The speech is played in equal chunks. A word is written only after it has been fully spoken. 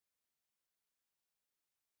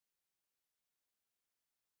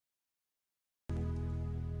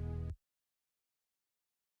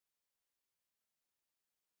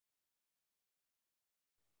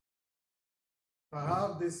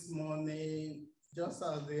Perhaps this morning, just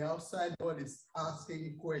as the outside world is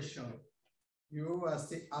asking questions, you are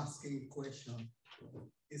still asking questions.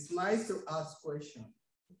 It's nice to ask questions.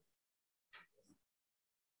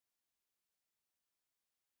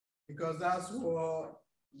 Because that's what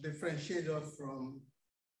differentiates us from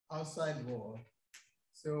outside world.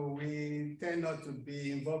 So we tend not to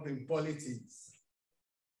be involved in politics.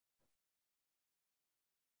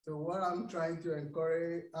 So what I'm trying to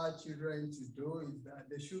encourage our children to do is that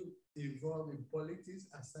they should involve in politics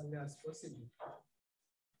as early as possible.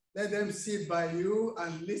 Let them sit by you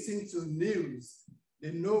and listen to news.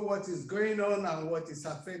 They know what is going on and what is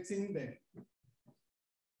affecting them.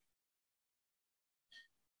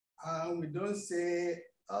 And we don't say,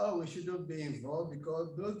 oh, we shouldn't be involved,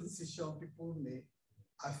 because those decisions people make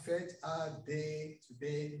affect our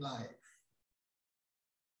day-to-day life.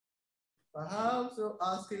 Perhaps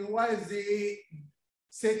asking, why is it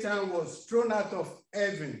Satan was thrown out of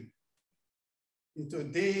heaven into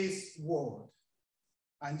this world?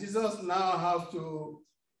 And Jesus now has to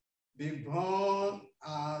be born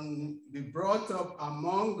and be brought up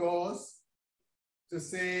among us to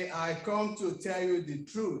say, I come to tell you the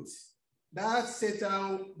truth. That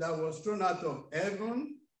Satan that was thrown out of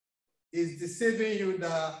heaven is deceiving you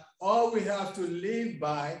that all we have to live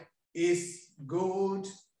by is gold,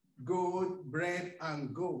 bread,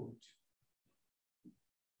 and gold.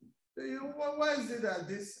 So why is it that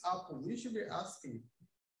this happened? You should be asking,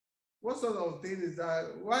 what sort of thing is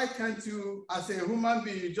that? Why can't you, as a human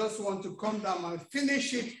being, you just want to come down and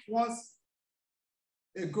finish it once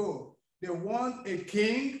ago? They want a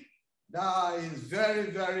king that is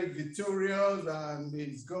very, very victorious and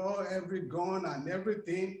he's got every gun and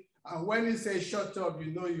everything. And when he says shut up,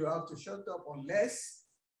 you know you have to shut up unless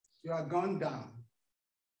you are gone down.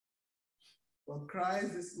 But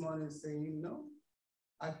Christ this morning is saying, no,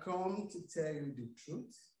 I come to tell you the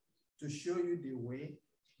truth, to show you the way.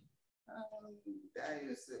 There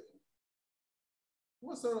you say,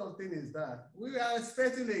 what sort of thing is that? We are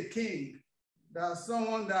expecting a king, that's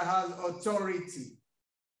someone that has authority.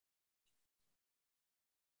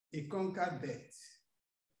 He conquered death,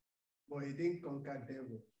 but he didn't conquer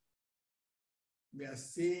devil. We are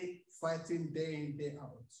still fighting day in, day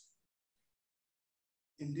out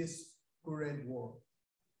in this current world,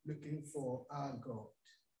 looking for our God.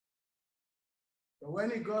 But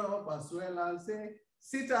when he got up as well and said,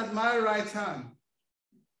 sit at my right hand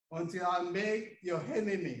until I make your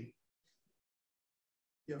enemy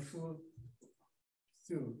your footstool.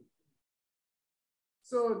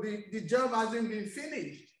 So the job hasn't been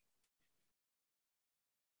finished.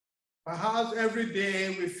 Perhaps every day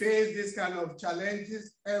we face this kind of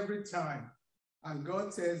challenges every time. And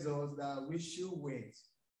God tells us that we should wait,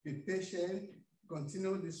 be patient,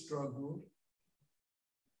 continue the struggle.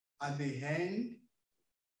 At the end,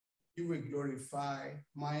 you will glorify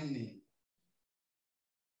my name.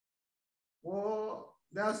 Well,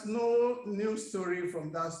 there's no new story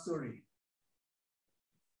from that story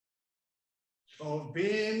of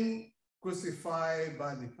being crucified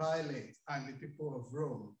by the Pilate and the people of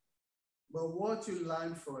Rome. But what you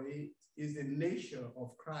learn from it is the nature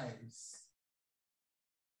of Christ.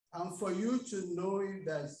 And for you to know if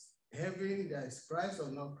there's heaven, there's Christ or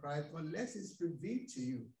not Christ, unless it's revealed to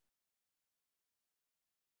you.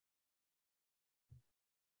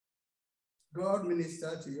 God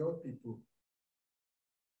minister to your people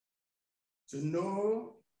to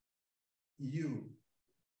know you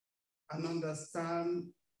and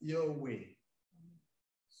understand your way.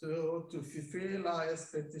 So to fulfill our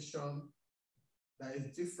expectation that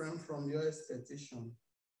is different from your expectation,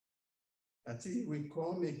 that he will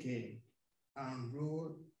come again and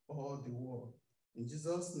rule all the world. In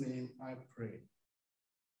Jesus' name I pray.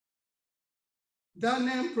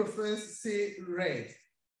 Daniel prophecy read,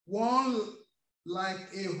 one like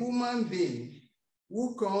a human being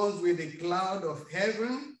who comes with a cloud of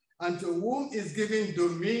heaven and to whom is given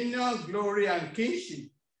dominion, glory, and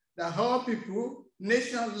kingship, that all people,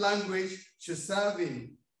 nation, language should serve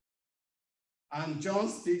him. And John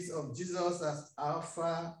speaks of Jesus as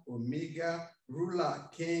Alpha, Omega, ruler,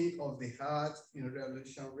 king of the heart in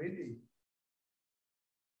Revelation reading.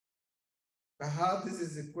 Perhaps this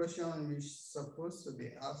is a question we're supposed to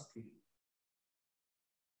be asking.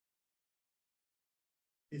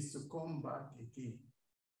 Is to come back again.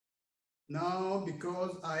 Now,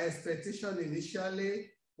 because our expectation initially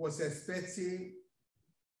was expecting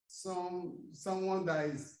someone that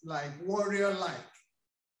is like warrior-like.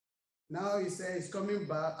 Now he says he's coming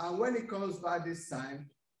back, and when he comes back this time,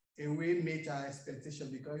 it will meet our expectation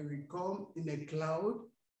because he will come in a cloud.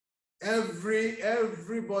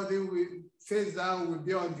 Everybody will face down, will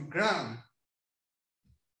be on the ground.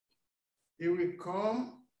 He will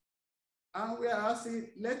come, and we are asking,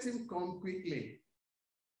 let him come quickly.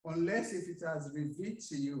 Unless if it has revealed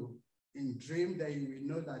to you in dream that you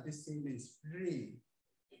will know that this thing is free.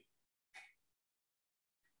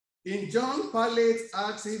 In John, Pilate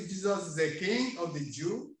asked if Jesus is a king of the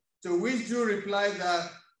Jews, to which Jew replied that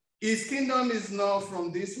his kingdom is not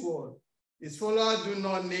from this world. His followers do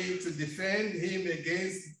not need to defend him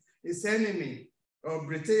against his enemy or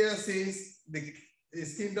betrayal, since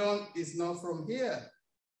his kingdom is not from here.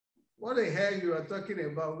 What the hell you are talking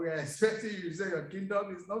about? We are expecting you to say your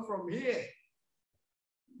kingdom is not from here.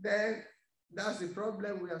 Then that's the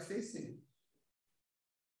problem we are facing.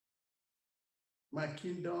 My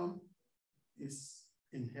kingdom is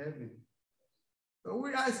in heaven. So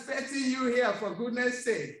we are expecting you here, for goodness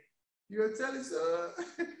sake. You're telling us,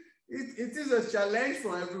 it is a challenge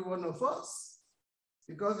for every one of us,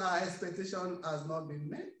 because our expectation has not been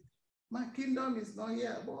met. My kingdom is not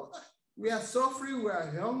here. But we are suffering, we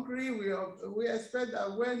are hungry, we expect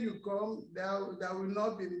that when you come, there will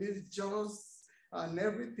not be misjudged and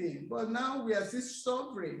everything. But now we are still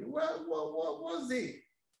suffering. Well, what was it?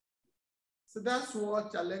 So that's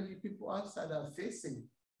what challenging people outside are facing.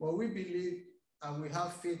 But we believe and we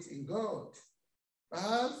have faith in God.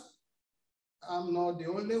 Perhaps I'm not the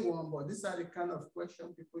only one, but these are the kind of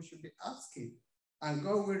questions people should be asking. And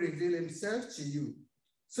God will reveal himself to you.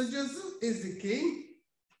 So Jesus is the king,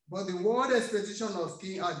 but the world expectation of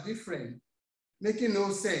king are different, making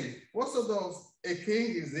no sense. What sort of a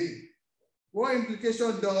king is he? What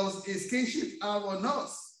implication does his kingship have on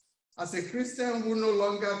us? As a Christian who no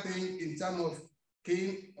longer think in terms of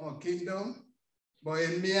king or kingdom, but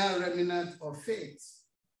a mere remnant of faith.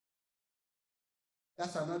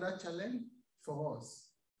 That's another challenge for us.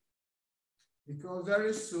 Because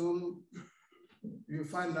very soon, you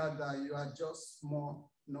find out that you are just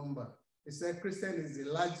small number. They say Christian is the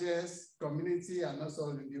largest community and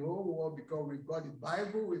also in the whole world, because we've got the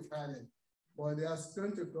Bible, we've had it. But there's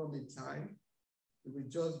going to come a time, it will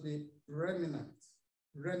just be remnant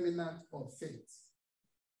of faith.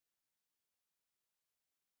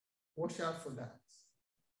 Watch out for that.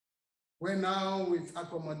 When now we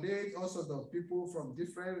accommodate all sorts of people from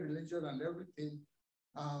different religions and everything,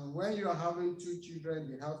 when you are having 2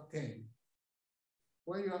 children, they have 10.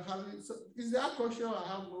 When you are having, so is that culture? I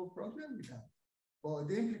have no problem with that. But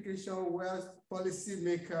the implication where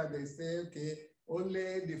policymaker, they say, okay,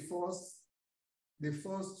 only the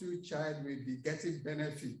first 2 child will be getting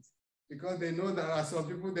benefit, because they know there are some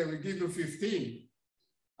people that will give you 15,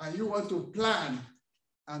 and you want to plan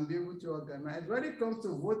and be able to organize. When it comes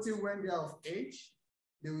to voting, when they are of age,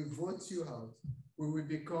 they will vote you out. We will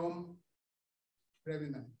become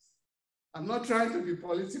remnants. I'm not trying to be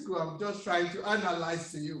political. I'm just trying to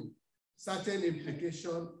analyze to you certain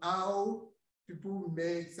implications, how people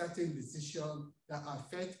make certain decisions that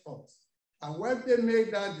affect us. And when they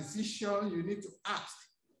make that decision, you need to ask.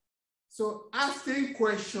 So asking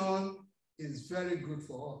questions is very good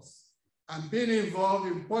for us. And being involved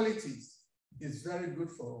in politics is very good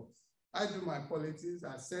for us. I do my politics,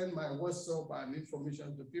 I send my WhatsApp and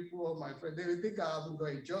information to people, all my friends. They will think I haven't got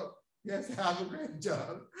a job. Yes, I have a great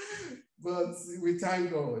job, but we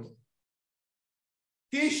thank God.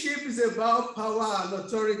 Kingship is about power and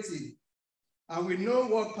authority. And we know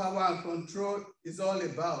what power and control is all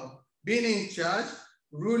about. Being in charge,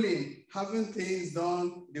 ruling, having things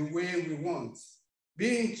done the way we want.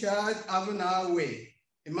 Being in charge, having our way.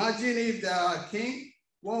 Imagine if there are a king,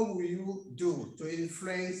 what will you do to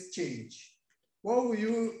influence change? What will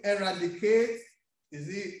you eradicate? Is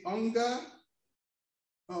it hunger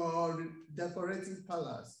or decorating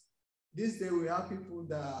palace? This day we have people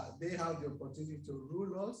that they have the opportunity to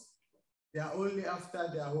rule us. They are only after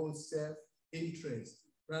their own self-interest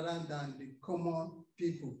rather than the common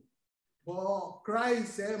people. But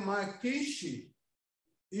Christ said, my kingship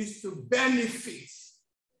is to benefit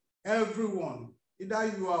everyone.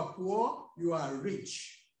 Either you are poor, you are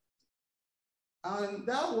rich. And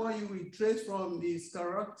that one you will trace from his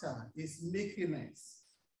character, his meekness.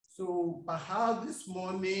 So perhaps this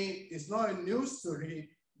morning is not a new story,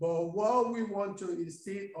 but what we want to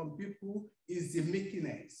instill on people is the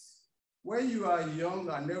meekness. When you are young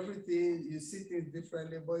and everything, you see things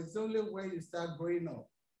differently, but it's only when you start growing up,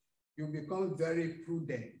 you become very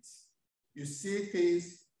prudent. You see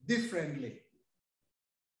things differently.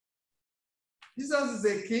 Jesus is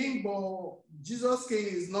a king, but Jesus' king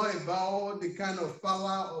is not about the kind of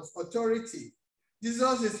power of authority.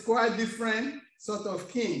 Jesus is quite different sort of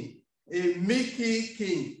king, a meek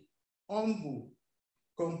king, humble,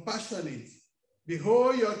 compassionate.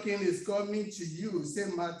 Behold, your king is coming to you,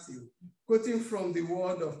 St. Matthew, quoting from the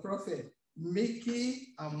word of prophet.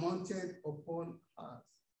 meekly and mounted upon us.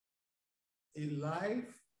 In life,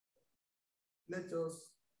 let us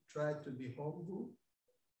try to be humble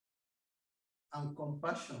and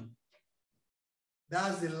compassionate.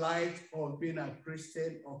 That's the light of being a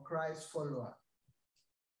Christian or Christ follower.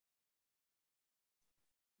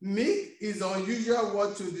 Meek is an unusual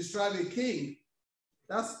word to describe a king.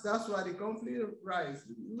 That's why the conflict arises.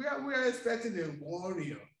 We are expecting a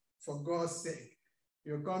warrior, for God's sake.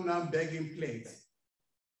 You come down begging plates.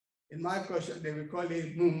 In my culture, they will call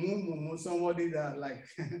it mumu, somebody that like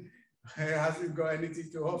hasn't got anything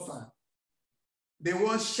to offer. They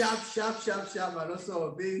want sharp, and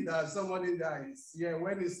also being that somebody that is, yeah,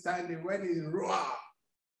 when he's standing, when he's roar,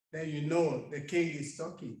 then you know the king is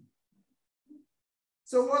talking.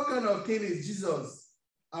 So what kind of king is Jesus?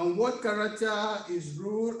 And what character is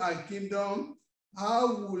rule and kingdom?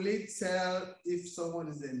 How will it tell if someone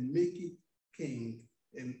is a meek king?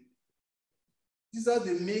 Jesus,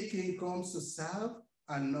 the meek king, comes to serve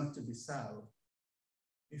and not to be served.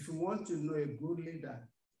 If you want to know a good leader,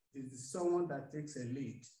 it's someone that takes a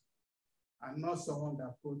lead and not someone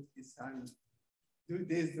that puts his hand, do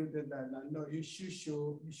this, do that. No, you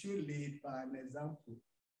should lead by an example.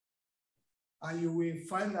 And you will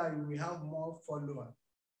find that you will have more followers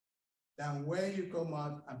than when you come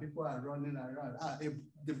out and people are running around.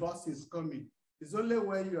 The boss is coming. It's only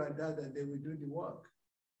when you are there that they will do the work.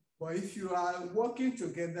 But if you are working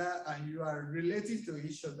together and you are relating to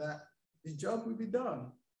each other, the job will be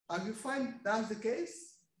done. And you find that's the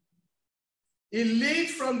case? It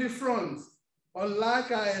leads from the front.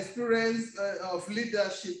 Unlike our experience of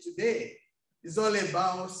leadership today, it's all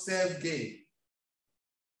about self-gain.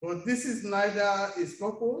 But this is neither his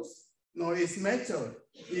purpose nor his method.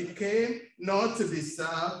 He came not to be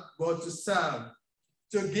served, but to serve,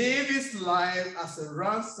 to give his life as a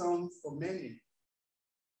ransom for many.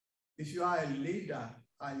 If you are a leader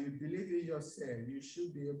and you believe in yourself, you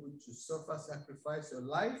should be able to suffer, sacrifice your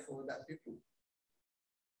life for other people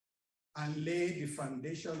and lay the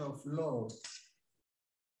foundation of love.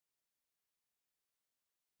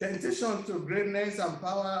 Temptation to greatness and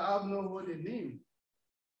power have no hold in him.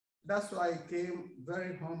 That's why he came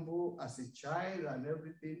very humble as a child and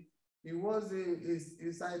everything.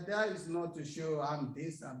 His idea is not to show I'm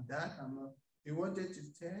this, I'm that, I'm not. He wanted to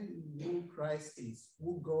tell you who Christ is,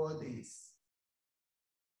 who God is.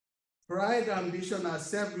 Pride, ambition, and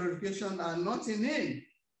self-glorification are not in him.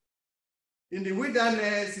 In the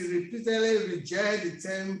wilderness, he repeatedly rejected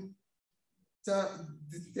the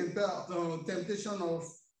temptation of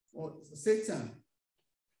Satan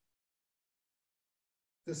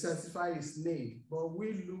to satisfy his need. But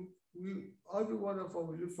every one of us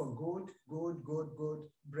will look for gold,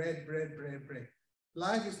 bread.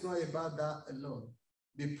 Life is not about that alone.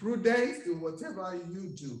 Be prudent in whatever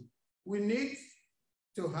you do. We need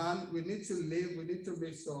to we need to live, we need to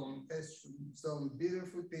make some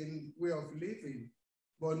beautiful way of living,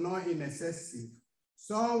 but not in excessive.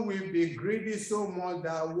 Some will be greedy so much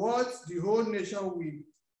that what the whole nation will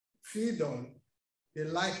feed on, they're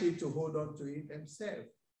likely to hold on to it themselves.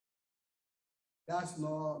 That's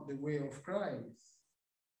not the way of Christ.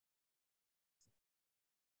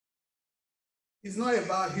 It's not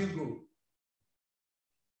about ego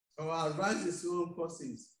or advance his own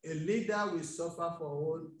causes. A leader will suffer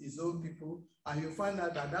for his own people, and you find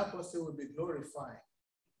out that that person will be glorified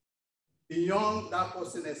beyond that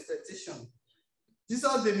person's expectation.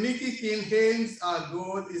 Jesus, the meek king, aims our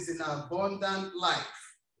goal is in abundant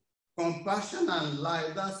life, compassion and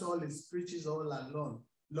life. That's all he preaches all along.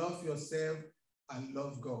 Love yourself and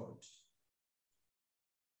love God.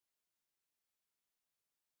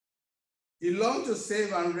 He longs to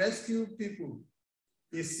save and rescue people.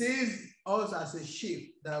 He sees us as a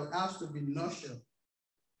sheep that has to be nurtured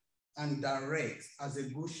and direct as a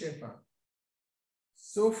good shepherd.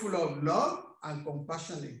 So full of love and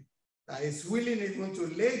compassion that he's willing even to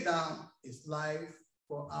lay down his life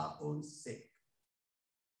for our own sake.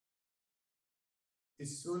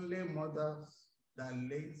 It's only mothers that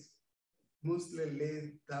mostly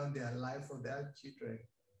lay down their life for their children.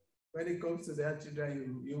 When it comes to their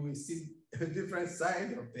children, you will see a different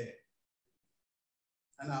side of them.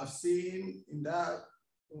 And I've seen in that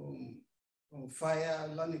fire,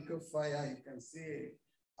 Lonico fire, you can see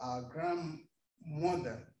our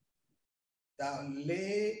grandmother that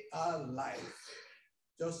lay her life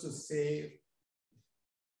just to save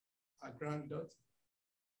our granddaughter.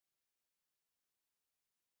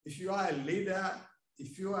 If you are a leader,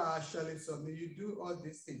 if you are actually something, you do all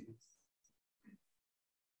these things.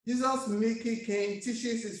 Jesus, meek king,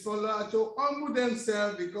 teaches his followers to humble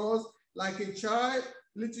themselves because, like a child,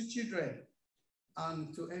 little children,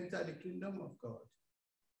 and to enter the kingdom of God.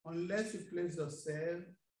 Unless you place yourself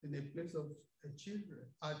in a place of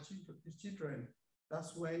children,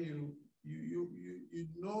 that's when you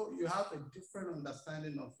know you have a different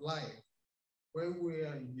understanding of life. When we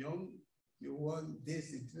are young, you want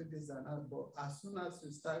this, you do this and that, but as soon as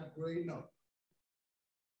you start growing up,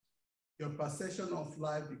 your perception of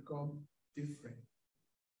life becomes different.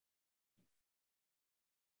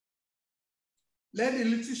 Let the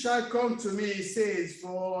little child come to me, he says,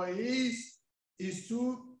 for it is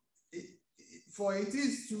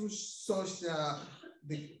to such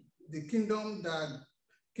the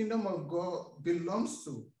kingdom of God belongs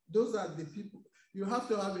to. Those are the people. You have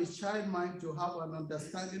to have a child mind to have an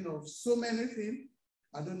understanding of so many things.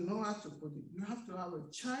 I don't know how to put it. You have to have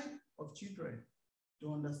a child of children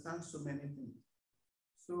to understand so many things.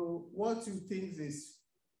 So what you think is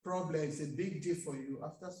problem is a big deal for you.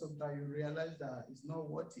 After some time, you realize that it's not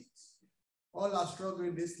worth it. All our struggle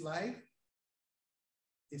in this life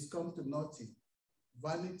is come to nothing.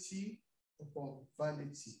 Vanity upon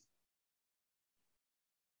vanity.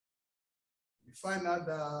 You find out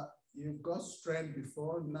that you've got strength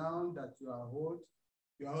before. Now that you are old,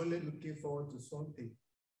 you are only looking forward to something,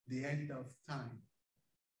 the end of time.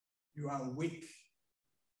 You are weak.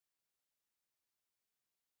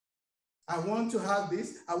 I want to have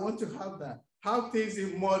this, I want to have that. Have things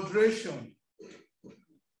in moderation.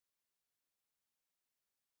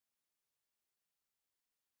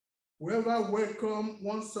 Whoever welcome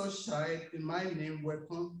one such child in my name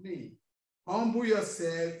welcome me. Humble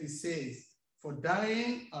yourself, he says, for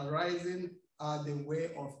dying and rising are the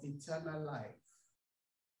way of eternal life.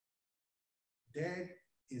 Death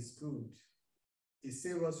is good. It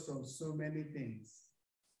saves us from so many things,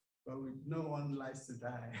 but no one likes to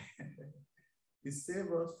die. It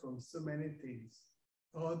saves us from so many things,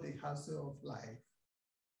 all the hassle of life.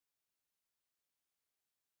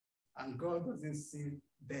 And God doesn't see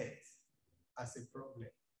death as a problem.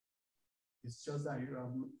 It's just that you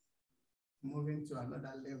are moving to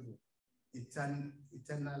another level,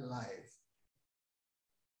 eternal life.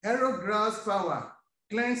 Herod grasp power,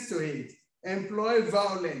 cling to it, employ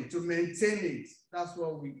violence to maintain it. That's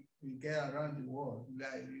what we get around the world.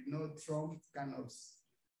 Like, you know, Trump kind of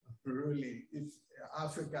ruling. If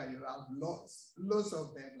Africa, you have lots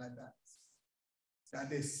of them like that. That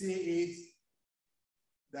they see it,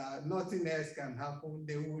 that nothing else can happen.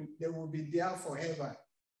 They will be there forever.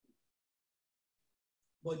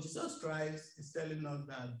 But Jesus Christ is telling us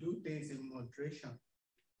that do things in moderation.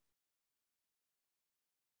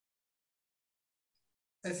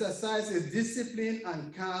 Exercise a disciplined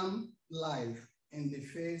and calm life in the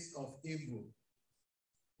face of evil.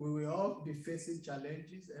 We will all be facing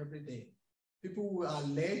challenges every day. People will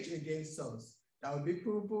allege against us. There will be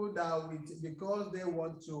people that because they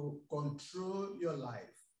want to control your life.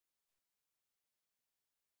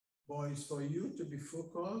 But it's for you to be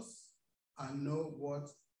focused and know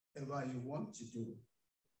whatever you want to do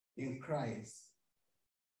in Christ.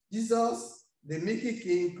 Jesus, the meek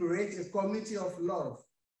king, creates a community of love,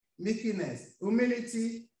 meekness,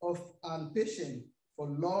 humility, and patience, for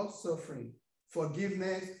long suffering,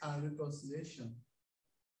 forgiveness, and reconciliation.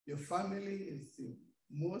 Your family is the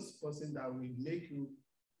most person that will make you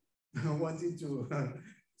wanting to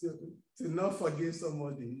not forgive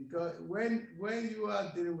somebody. Because when you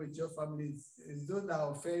are dealing with your family, it's those that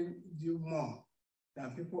offend you more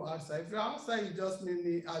than people outside. If you're outside, you just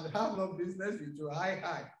mean I have no business with you,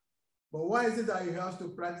 hi. But why is it that you have to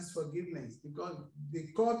practice forgiveness? Because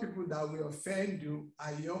the core people that will offend you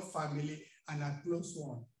are your family and a close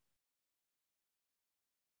one.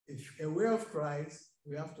 If a way of Christ,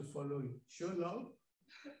 we have to follow it. Show love,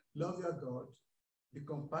 love your God, be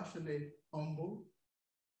compassionate, humble,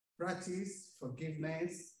 practice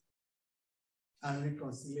forgiveness and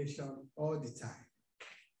reconciliation all the time.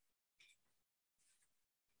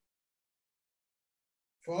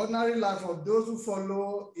 For ordinary life of those who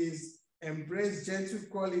follow is embrace gentle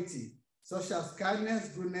quality, such as kindness,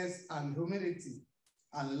 goodness, and humility,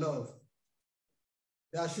 and love.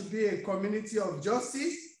 There should be a community of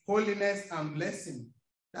justice, holiness, and blessing.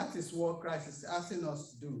 That is what Christ is asking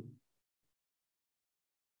us to do.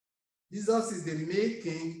 Jesus is the meek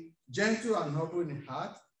king, gentle and humble in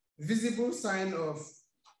heart. Visible sign of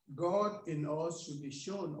God in us should be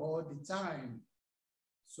shown all the time.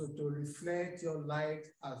 So to reflect your light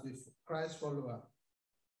as a Christ follower.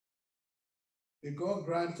 May God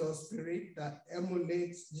grant us spirit that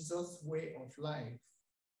emulates Jesus' way of life.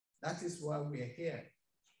 That is why we are here.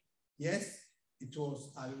 Yes, it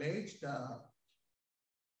was alleged,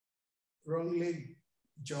 wrongly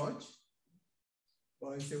judged,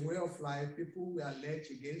 but it's a way of life. People will allege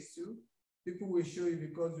against you. People will show you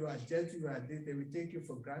because you are gentle, you are this, they will take you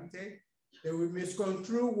for granted. They will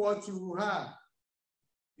misconstrue what you have.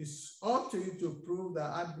 It's up to you to prove that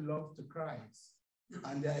I belong to Christ.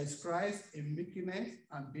 And there is Christ in meekness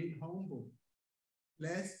and being humble.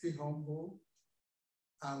 Let's be humble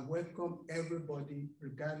and welcome everybody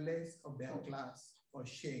regardless of their class or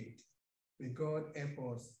shade. May God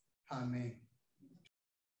help us. Amen.